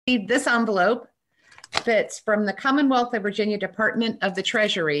This envelope that's from the Commonwealth of Virginia Department of the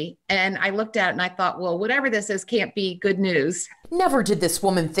Treasury. And I looked at it and I thought, well, whatever this is can't be good news. Never did this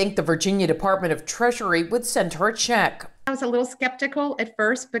woman think the Virginia Department of Treasury would send her a check. I was a little skeptical at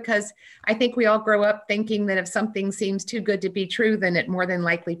first because I think we all grow up thinking that if something seems too good to be true, then it more than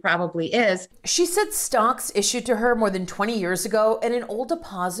likely probably is. She said stocks issued to her more than 20 years ago and an old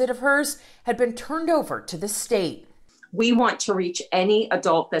deposit of hers had been turned over to the state. We want to reach any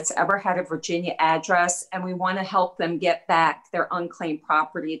adult that's ever had a Virginia address, and we want to help them get back their unclaimed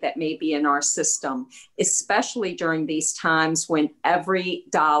property that may be in our system, especially during these times when every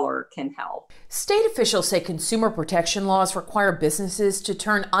dollar can help. State officials say consumer protection laws require businesses to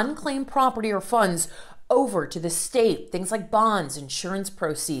turn unclaimed property or funds over to the state, things like bonds, insurance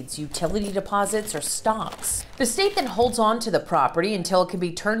proceeds, utility deposits, or stocks. The state then holds on to the property until it can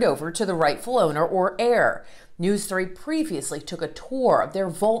be turned over to the rightful owner or heir. News 3 previously took a tour of their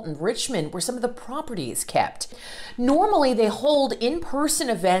vault in Richmond where some of the property is kept. Normally, they hold in-person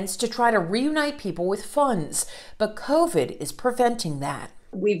events to try to reunite people with funds, but COVID is preventing that.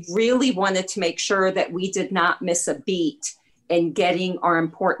 We really wanted to make sure that we did not miss a beat in getting our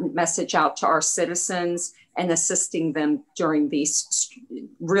important message out to our citizens and assisting them during these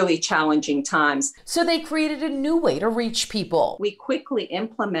really challenging times. So they created a new way to reach people. We quickly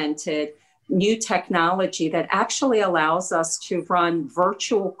implemented new technology that actually allows us to run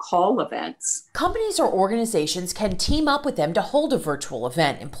virtual call events. Companies or organizations can team up with them to hold a virtual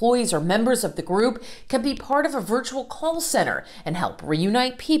event. Employees or members of the group can be part of a virtual call center and help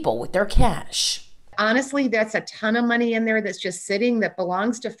reunite people with their cash. Honestly, that's a ton of money in there that's just sitting that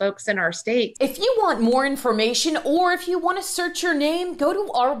belongs to folks in our state. If you want more information or if you want to search your name, go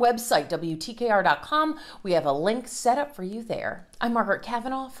to our website, WTKR.com. We have a link set up for you there. I'm Margaret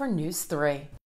Cavanaugh for News 3.